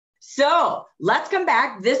So let's come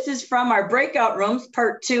back. This is from our breakout rooms,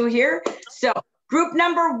 part 2 here. So group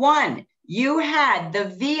number 1, you had the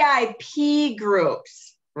VIP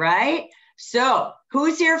groups, right? So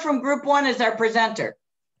who's here from group 1 as our presenter?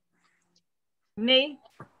 Me.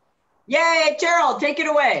 Yay, Cheryl, take it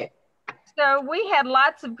away. So we had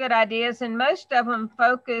lots of good ideas, and most of them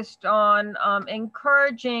focused on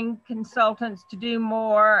encouraging consultants to do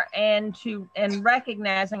more and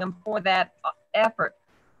recognizing them for that effort.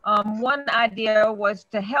 One idea was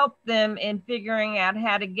to help them in figuring out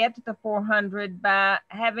how to get to the 400 by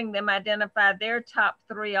having them identify their top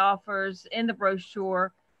 3 offers in the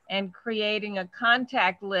brochure and creating a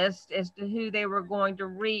contact list as to who they were going to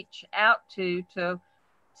reach out to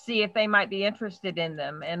see if they might be interested in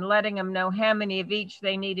them, and letting them know how many of each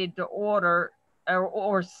they needed to order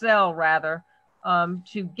or sell rather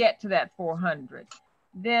to get to that 400.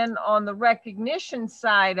 Then on the recognition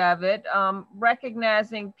side of it,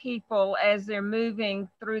 recognizing people as they're moving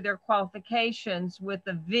through their qualifications with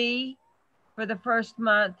a V for the first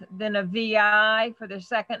month, then a VI for their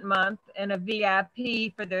second month, and a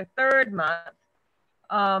VIP for their third month.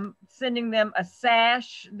 Sending them a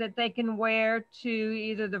sash that they can wear to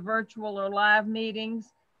either the virtual or live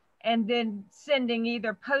meetings, and then sending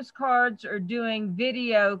either postcards or doing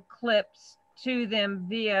video clips to them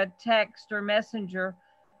via text or messenger,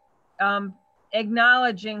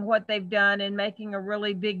 acknowledging what they've done and making a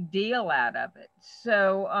really big deal out of it.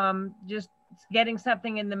 So just getting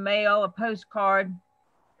something in the mail, a postcard,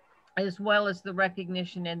 as well as the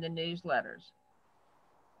recognition in the newsletters.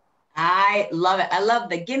 I love it. I love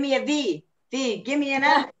the give me a V, give me an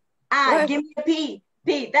I, give me a P.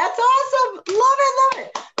 That's awesome. Love it, love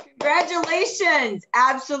it. Congratulations.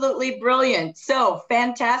 Absolutely brilliant. So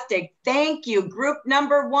fantastic. Thank you. Group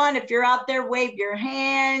number 1, if you're out there, wave your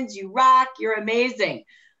hands. You rock. You're amazing.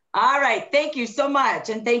 All right. Thank you so much.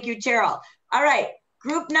 And thank you, Cheryl. All right.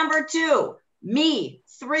 Group number 2, me,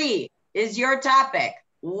 3 is your topic.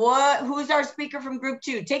 Who's our speaker from group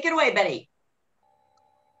 2? Take it away, Betty.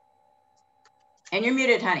 And you're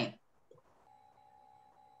muted, honey.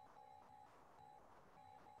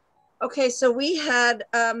 Okay, so we had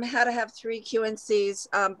how to have 3 Q&Cs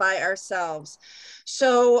by ourselves.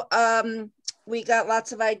 So we got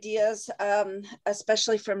lots of ideas,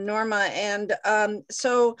 especially from Norma. And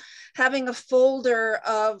so having a folder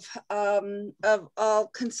of all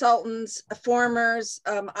consultants, formers,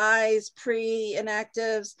 I's,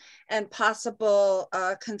 pre-inactives, and possible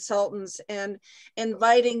consultants, and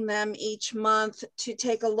inviting them each month to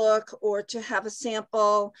take a look or to have a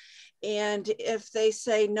sample. And if they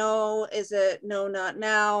say no, is it no, not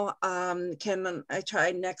now? Can I try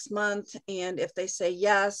next month? And if they say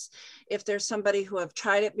yes, if there's somebody who have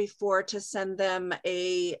tried it before, to send them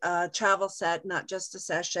a travel set, not just a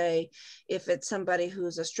sachet. If it's somebody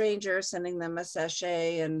who's a stranger, sending them a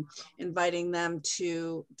sachet and inviting them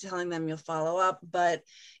to, telling them you'll follow up. But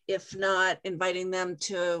if not, inviting them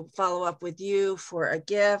to follow up with you for a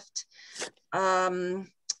gift.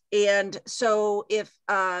 And so if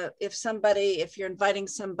you're inviting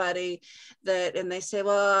somebody and they say,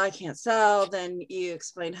 well, I can't sell, then you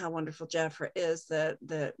explain how wonderful Jafra is,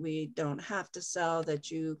 that we don't have to sell,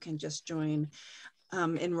 that you can just join,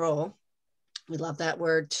 enroll. We love that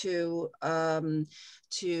word, to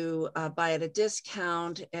buy at a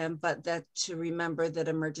discount, but that to remember that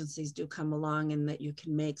emergencies do come along and that you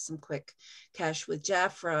can make some quick cash with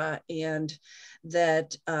Jafra, and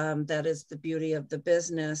that that is the beauty of the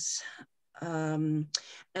business. And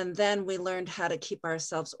then we learned how to keep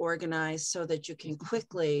ourselves organized so that you can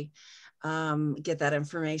quickly get that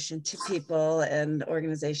information to people, and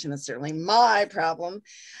organization is certainly my problem.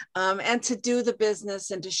 And to do the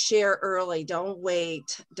business and to share early. Don't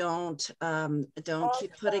wait. Don't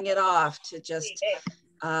keep putting it off. To just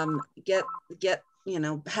get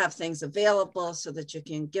have things available so that you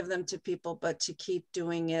can give them to people, but to keep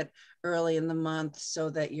doing it early in the month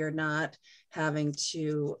so that you're not having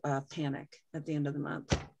to panic at the end of the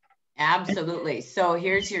month. Absolutely. So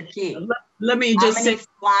here's your key. Let me just say, how many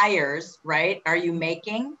flyers, right, are you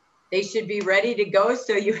making? They should be ready to go,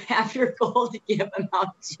 so you have your goal to give them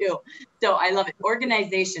out to. So I love it.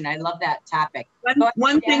 Organization. I love that topic.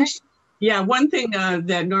 One thing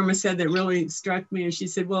that Norma said that really struck me is she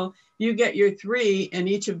said, well, you get your 3 and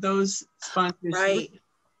each of those sponsors, right,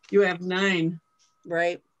 you have 9.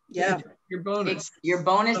 Right. Yeah. Your bonus. Your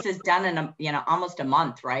bonus is done in almost a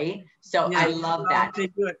month, right? So yeah, I love that. They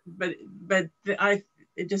do it, but I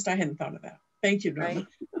hadn't thought of that. Thank you, Norma. Right.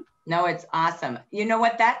 No, it's awesome. You know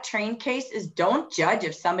what? That train case is, don't judge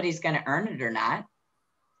if somebody's going to earn it or not.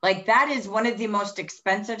 Like that is one of the most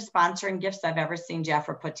expensive sponsoring gifts I've ever seen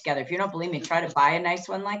Jafra put together. If you don't believe me, try to buy a nice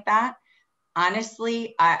one like that.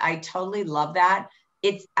 Honestly, I totally love that.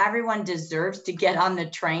 It's everyone deserves to get on the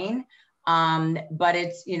train. But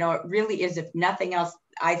it's, you know, it really is, if nothing else,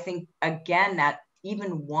 I think again, that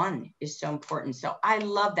even one is so important. So I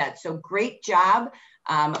love that. So great job.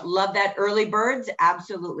 Love that. Early birds,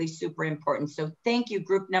 absolutely super important. So thank you,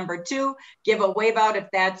 group number 2. Give a wave out if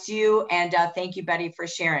that's you. And thank you, Betty, for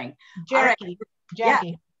sharing. Jackie, Yeah.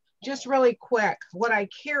 just really quick, what I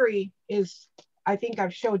carry is, I think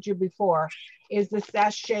I've showed you before, is the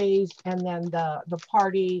sachets and then the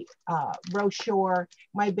party brochure,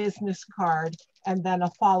 my business card, and then a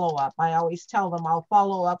follow-up. I always tell them I'll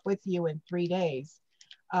follow up with you in 3 days.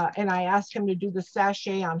 And I asked him to do the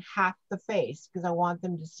sachet on half the face because I want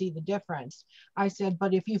them to see the difference. I said,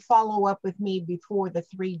 but if you follow up with me before the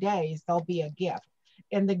 3 days, there'll be a gift.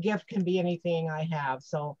 And the gift can be anything I have.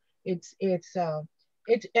 So and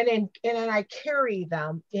then I carry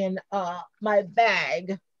them in my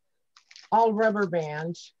bag, all rubber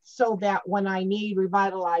bands, so that when I need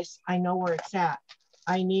Revitalize, I know where it's at.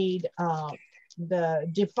 I need the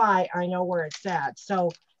Defy, I know where it's at.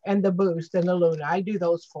 So, and the Boost and the Luna, I do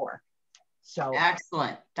those 4. So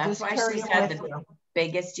excellent. That's why she's had the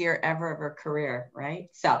biggest year ever of her career, right?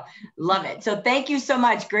 So love it. So thank you so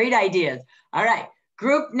much. Great ideas. All right.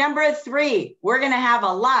 Group number 3, we're going to have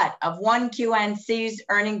a lot of 1QNCs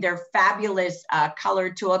earning their fabulous color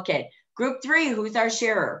toolkit. Group 3, who's our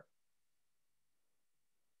sharer?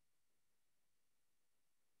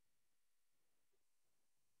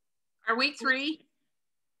 Are we 3?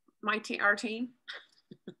 My team, our team?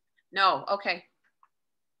 No, okay.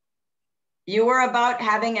 You were about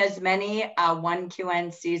having as many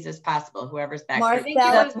 1QNCs as possible, whoever's that.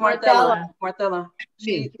 Marthella.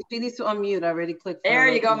 She needs to unmute. I already clicked. There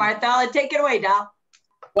you go, Marthella. Take it away, Dal.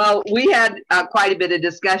 Well, we had quite a bit of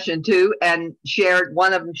discussion too, and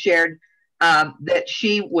one of them shared that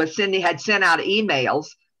she had sent out emails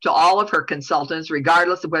to all of her consultants,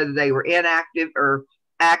 regardless of whether they were inactive or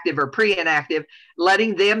active or pre-inactive,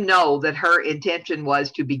 letting them know that her intention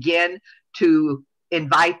was to begin to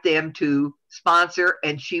invite them to sponsor,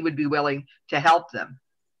 and she would be willing to help them.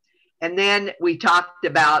 And then we talked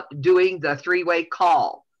about doing the 3-way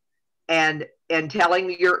call and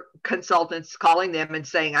telling your consultants, calling them and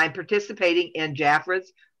saying, I'm participating in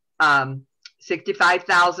Jafra's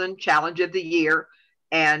 65,000 challenge of the year.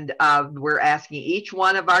 And we're asking each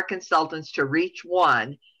one of our consultants to reach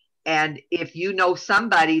one. And if you know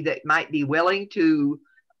somebody that might be willing to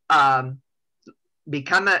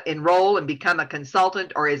enroll and become a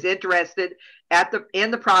consultant, or is interested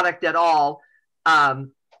in the product at all,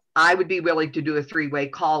 I would be willing to do a 3-way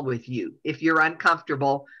call with you if you're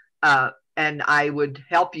uncomfortable, and I would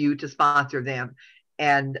help you to sponsor them.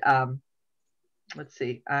 And let's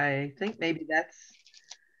see, I think maybe that's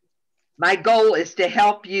my goal, is to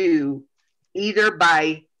help you either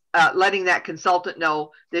by letting that consultant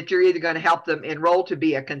know that you're either going to help them enroll to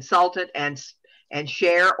be a consultant and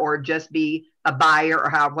share, or just be a buyer,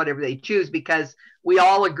 or whatever they choose, because we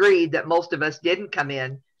all agreed that most of us didn't come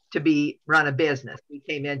in to run a business. We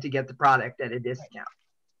came in to get the product at a discount.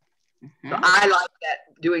 Mm-hmm. So I like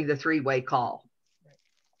that, doing the 3-way call.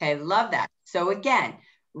 Okay, love that. So again,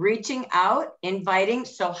 reaching out, inviting.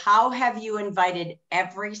 So how have you invited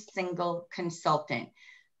every single consultant?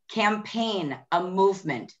 Campaign a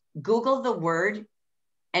movement. Google the word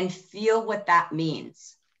and feel what that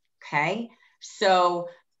means. Okay, so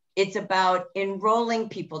it's about enrolling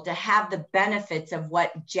people to have the benefits of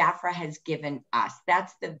what Jafra has given us.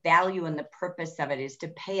 That's the value and the purpose of it, is to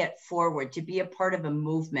pay it forward, to be a part of a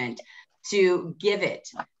movement, to give it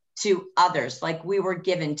to others like we were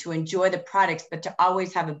given, to enjoy the products, but to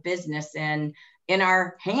always have a business in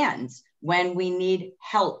our hands when we need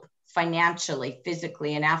help financially,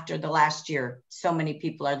 physically. And after the last year, so many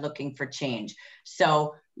people are looking for change.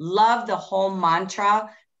 So love the whole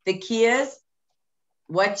mantra. The key is,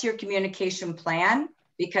 what's your communication plan?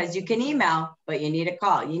 Because you can email, but you need a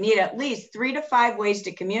call. You need at least 3 to 5 ways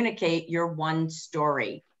to communicate your one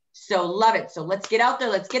story. So love it. So let's get out there.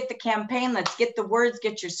 Let's get the campaign. Let's get the words,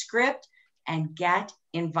 get your script, and get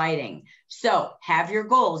inviting. So have your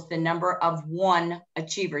goals, the number of 1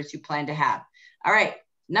 achievers you plan to have. All right.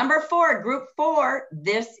 Number 4, group 4.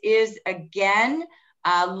 This is again,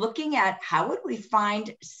 looking at how would we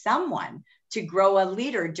find someone to grow a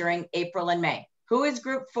leader during April and May. Who is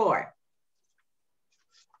group 4?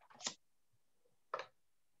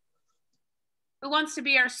 Who wants to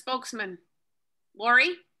be our spokesman? Lori?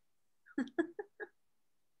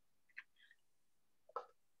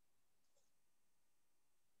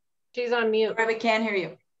 She's on mute. We can't hear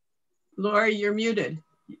you. Lori, you're muted.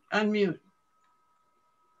 Unmute.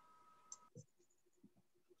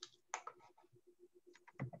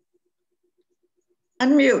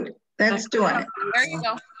 Unmute. That's doing it. There you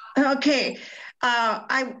go. Okay.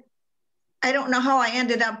 I don't know how I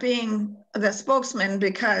ended up being the spokesman,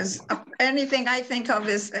 because anything I think of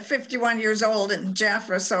is 51 years old in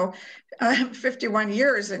Jaffa. So 51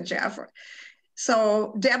 years in Jaffa.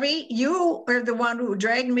 So Debbie, you are the one who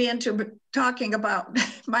dragged me into talking about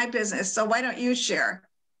my business. So why don't you share?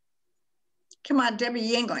 Come on, Debbie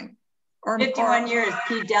Yingling. 51 years,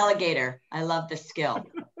 key delegator. I love the skill.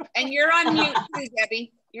 And you're on mute too,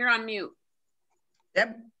 Debbie. You're on mute.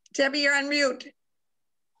 Debbie, you're on mute.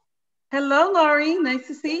 Hello, Lori. Nice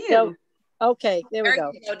to see you. So, okay, there we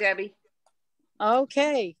go. You go, Debbie.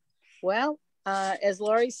 Okay. Well, as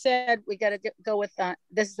Lori said, we got to go with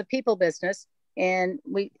this is a people business. And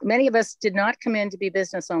many of us did not come in to be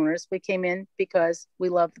business owners. We came in because we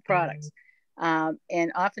love the products.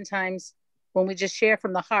 And oftentimes when we just share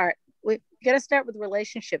from the heart, we got to start with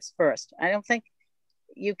relationships first. I don't think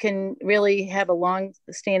you can really have a long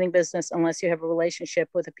standing business unless you have a relationship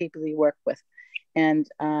with the people you work with. And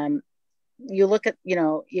you look at,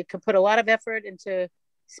 you can put a lot of effort into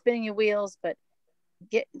spinning your wheels, but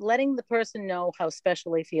letting the person know how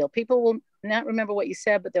special they feel. People will not remember what you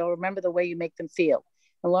said, but they'll remember the way you make them feel.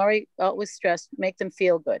 And Lori always stressed, make them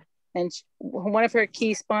feel good. And one of her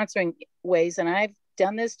key sponsoring ways, and I've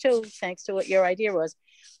done this too, thanks to what your idea was,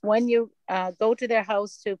 when you go to their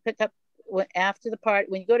house to pick up after the party,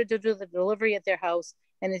 when you go to do the delivery at their house,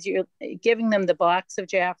 and as you're giving them the box of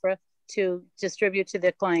Jafra to distribute to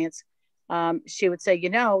their clients, she would say,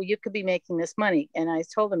 you could be making this money. And I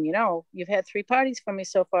told them, you've had 3 parties from me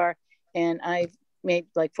so far, and I've made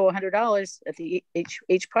like $400 at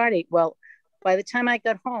each party. Well, by the time I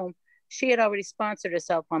got home, she had already sponsored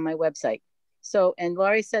herself on my website. So, and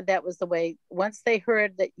Laurie said that was the way, once they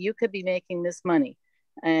heard that you could be making this money,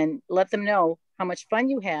 and let them know how much fun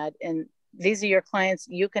you had, and these are your clients,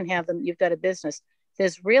 you can have them, you've got a business.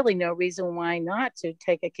 There's really no reason why not to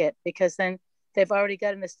take a kit, because then they've already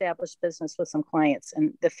got an established business with some clients,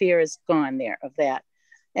 and the fear is gone there of that.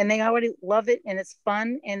 And they already love it, and it's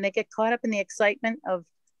fun, and they get caught up in the excitement of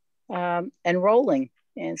enrolling.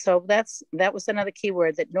 And so that was another key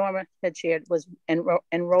word that Norma had shared, was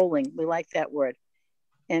enrolling. We like that word.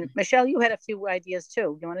 And Michelle, you had a few ideas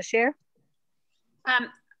too. You want to share?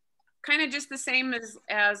 Kind of just the same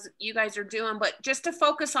as you guys are doing, but just to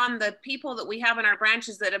focus on the people that we have in our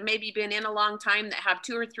branches that have maybe been in a long time, that have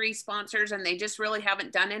 2 or 3 sponsors, and they just really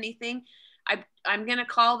haven't done anything. I'm going to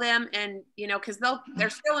call them, and because they're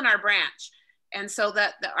still in our branch, and so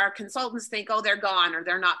that our consultants think, oh, they're gone, or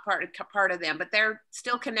they're not part of them, but they're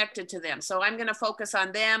still connected to them. So I'm going to focus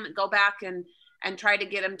on them and go back and try to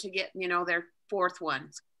get them to get their 4th one.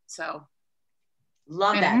 So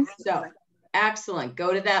love that. So excellent.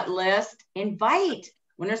 Go to that list. Invite.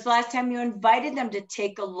 When was the last time you invited them to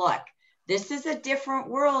take a look? This is a different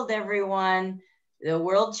world, everyone. The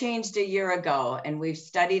world changed a year ago, and we've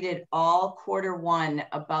studied it all Q1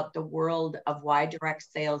 about the world of why direct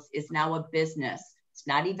sales is now a business. It's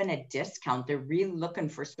not even a discount. They're really looking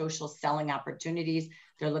for social selling opportunities.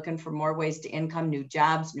 They're looking for more ways to income, new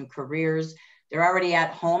jobs, new careers. They're already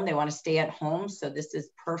at home. They want to stay at home. So this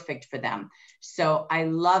is perfect for them. So I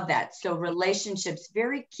love that. So relationships,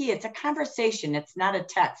 very key. It's a conversation. It's not a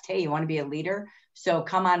text. Hey, you want to be a leader? So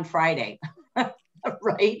come on Friday.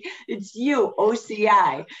 Right? It's you,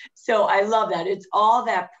 OCI. So I love that. It's all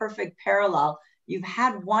that perfect parallel. You've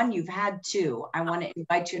had 1, you've had 2. I want to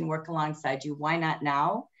invite you and work alongside you. Why not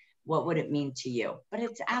now? What would it mean to you? But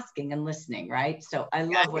it's asking and listening, right? So I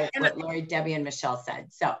love what Lori, Debbie, and Michelle said.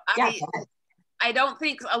 So yeah. I don't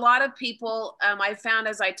think a lot of people, I found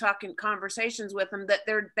as I talk in conversations with them, that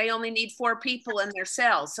they only need 4 people in their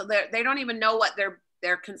sales. So they don't even know what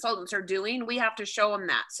their consultants are doing. We have to show them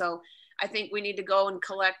that. So I think we need to go and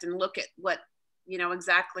collect and look at what,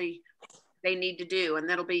 exactly they need to do. And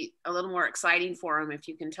that'll be a little more exciting for them if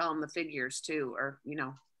you can tell them the figures too, or,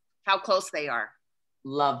 how close they are.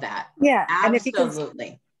 Love that. Yeah.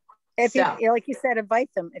 Absolutely. If you, like you said, invite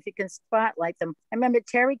them, if you can spotlight them. I remember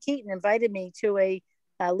Terry Keaton invited me to a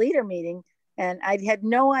leader meeting, and I had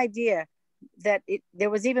no idea that there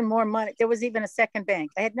was even more money. There was even a second bank.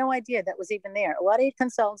 I had no idea that was even there. A lot of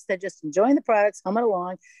consultants, they're just enjoying the products, humming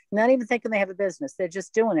along, not even thinking they have a business. They're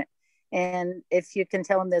just doing it. And if you can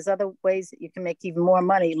tell them there's other ways that you can make even more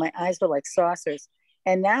money, my eyes were like saucers.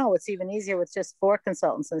 And now it's even easier with just 4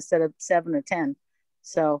 consultants instead of 7 or 10.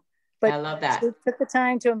 So, but I love that. She took the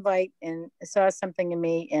time to invite and saw something in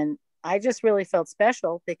me. And I just really felt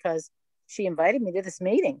special because she invited me to this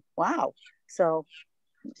meeting. Wow. So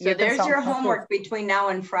So there's your homework between now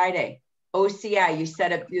and Friday. OCI, you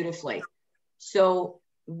set it beautifully. So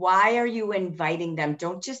why are you inviting them?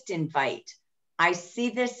 Don't just invite. I see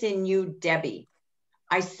this in you, Debbie.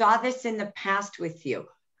 I saw this in the past with you.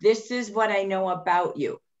 This is what I know about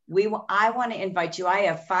you. I want to invite you. I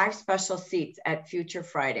have 5 special seats at Future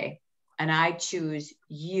Friday, and I choose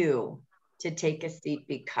you to take a seat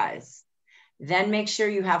because. Then make sure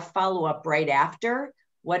you have follow-up right after.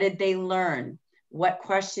 What did they learn? What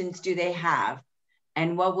questions do they have?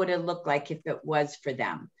 And what would it look like if it was for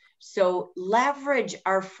them? So leverage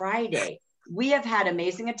our Friday. We have had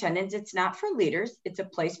amazing attendance. It's not for leaders. It's a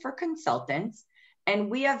place for consultants. And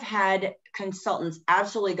we have had consultants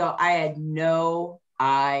absolutely go, I had no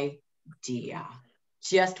idea.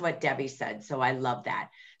 Just what Debbie said. So I love that.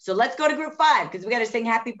 So let's go to group 5 because we got to sing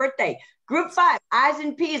happy birthday. Group 5, eyes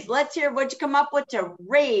and peas. Let's hear what you come up with to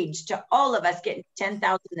rage to all of us getting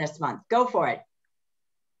 10,000 this month. Go for it.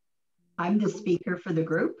 I'm the speaker for the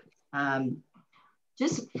group.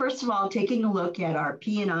 Just first of all, taking a look at our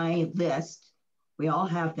P&I list. We all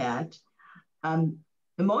have that.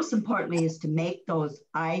 The most importantly is to make those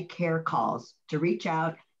I care calls, to reach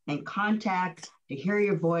out and contact, to hear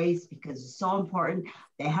your voice because it's so important.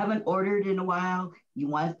 They haven't ordered in a while. You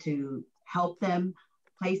want to help them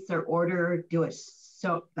place their order, do a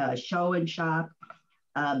show and shop.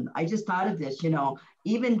 I just thought of this,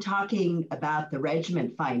 even talking about the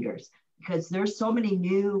regiment finders, because there's so many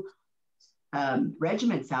new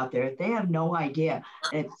regiments out there. They have no idea.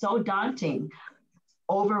 And it's so daunting,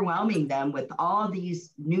 overwhelming them with all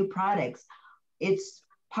these new products. It's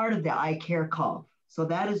part of the I care call. So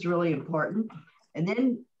that is really important. And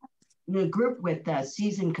then in a group with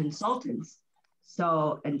seasoned consultants.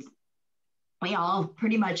 So, and we all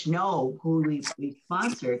pretty much know who we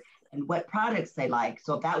sponsored and what products they like.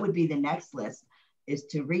 So that would be the next list, is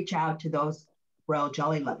to reach out to those royal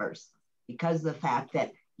jelly lovers, because of the fact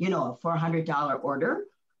that, a $400 order,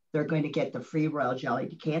 they're going to get the free royal jelly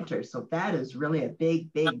decanter. So that is really a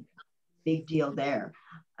big deal there.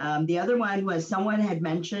 The other one was someone had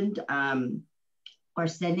mentioned or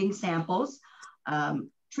sending samples.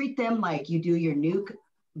 Treat them like you do your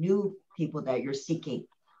new people that you're seeking.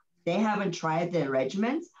 They haven't tried the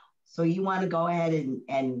regimens, so you want to go ahead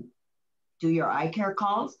and do your eye care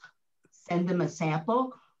calls, send them a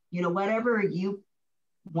sample, whatever you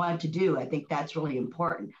want to do. I think that's really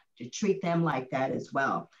important, to treat them like that as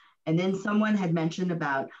well. And then someone had mentioned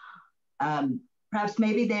about perhaps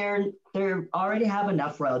maybe they already have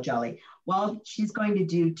enough royal jelly. Well, she's going to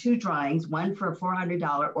do 2 drawings, one for a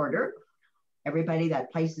 $400 order. Everybody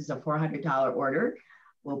that places a $400 order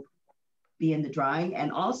will be in the drawing,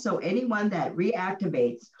 and also anyone that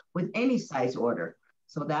reactivates with any size order.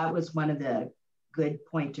 So that was one of the good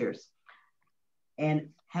pointers. And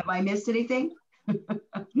have I missed anything?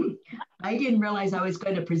 I didn't realize I was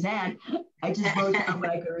going to present. I just wrote down what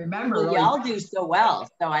I could remember. Well, y'all do so well.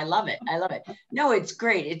 So I love it. I love it. No, it's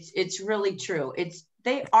great. It's really true.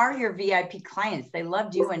 They are your VIP clients. They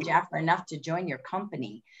loved you and Jaffer enough to join your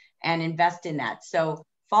company and invest in that. So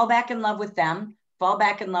fall back in love with them. Fall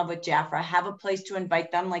back in love with Jafra. Have a place to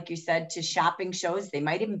invite them, like you said, to shopping shows. They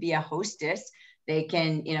might even be a hostess. They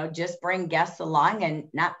can, just bring guests along and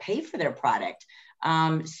not pay for their product.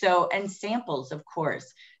 And samples, of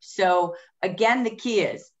course. So again, the key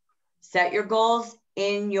is set your goals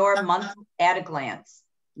in your month at a glance.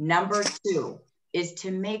 Number 2 is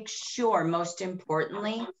to make sure, most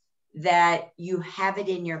importantly, that you have it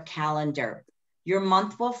in your calendar. Your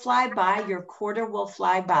month will fly by, your quarter will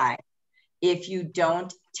fly by if you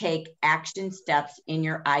don't take action steps in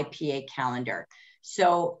your IPA calendar.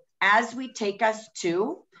 So as we take us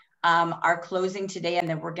to our closing today, and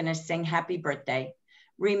then we're gonna sing happy birthday,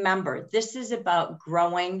 remember, this is about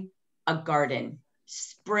growing a garden.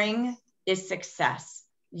 Spring is success.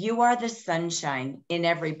 You are the sunshine in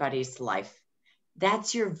everybody's life.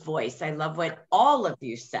 That's your voice. I love what all of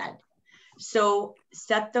you said. So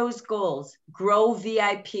set those goals, grow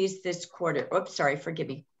VIPs this quarter. Oops, sorry, forgive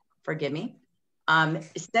me.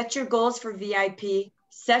 Set your goals for VIP,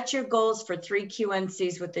 set your goals for 3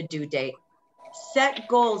 QNCs with a due date. Set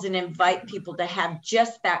goals and invite people to have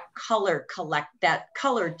just that color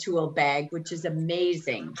tool bag, which is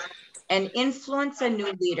amazing. And influence a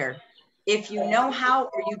new leader. If you know how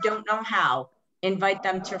or you don't know how, invite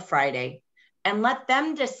them to Friday and let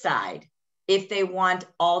them decide if they want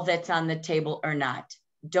all that's on the table or not.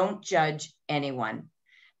 Don't judge anyone,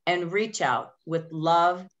 and reach out with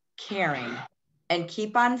love, caring, and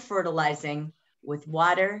keep on fertilizing with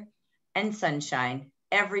water and sunshine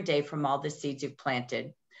every day from all the seeds you've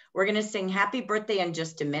planted. We're going to sing happy birthday in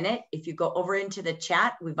just a minute. If you go over into the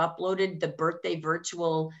chat, we've uploaded the birthday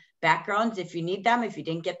virtual backgrounds if you need them. If you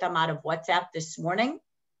didn't get them out of WhatsApp this morning,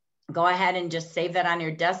 go ahead and just save that on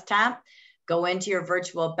your desktop. Go into your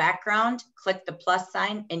virtual background, click the plus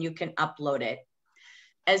sign, and you can upload it.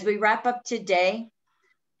 As we wrap up today,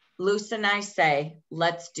 Luce and I say,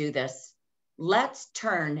 let's do this. Let's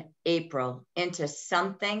turn April into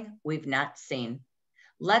something we've not seen.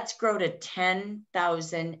 Let's grow to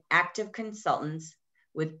 10,000 active consultants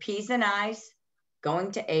with P's and I's,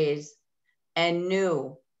 going to A's, and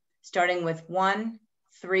new, starting with 1,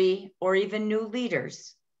 3, or even new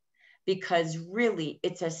leaders. Because really,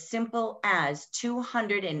 it's as simple as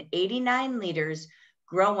 289 leaders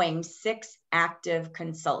growing 6 active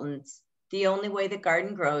consultants. The only way the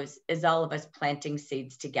garden grows is all of us planting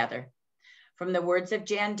seeds together. From the words of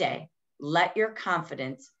Jan Day, let your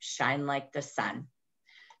confidence shine like the sun.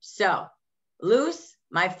 So, Luce,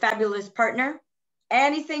 my fabulous partner,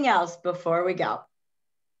 anything else before we go?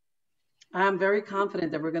 I'm very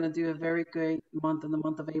confident that we're going to do a very great month in the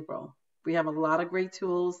month of April. We have a lot of great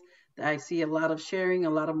tools. I see a lot of sharing, a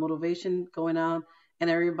lot of motivation going on, and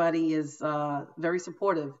everybody is very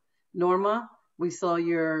supportive. Norma, we saw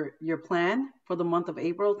your plan for the month of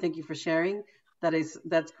April. Thank you for sharing.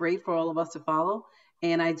 That's great for all of us to follow.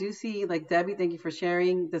 And I do see, like Debbie, thank you for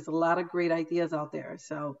sharing. There's a lot of great ideas out there.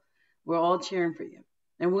 So we're all cheering for you.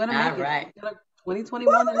 And we're going to make it.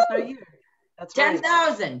 2021 is our year. That's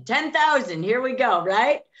 10,000, 10,000. Here we go,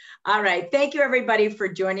 right? All right. Thank you, everybody, for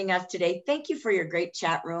joining us today. Thank you for your great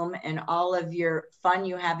chat room and all of your fun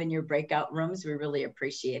you have in your breakout rooms. We really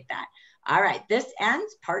appreciate that. All right. This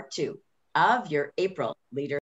ends part 2 of your April Leader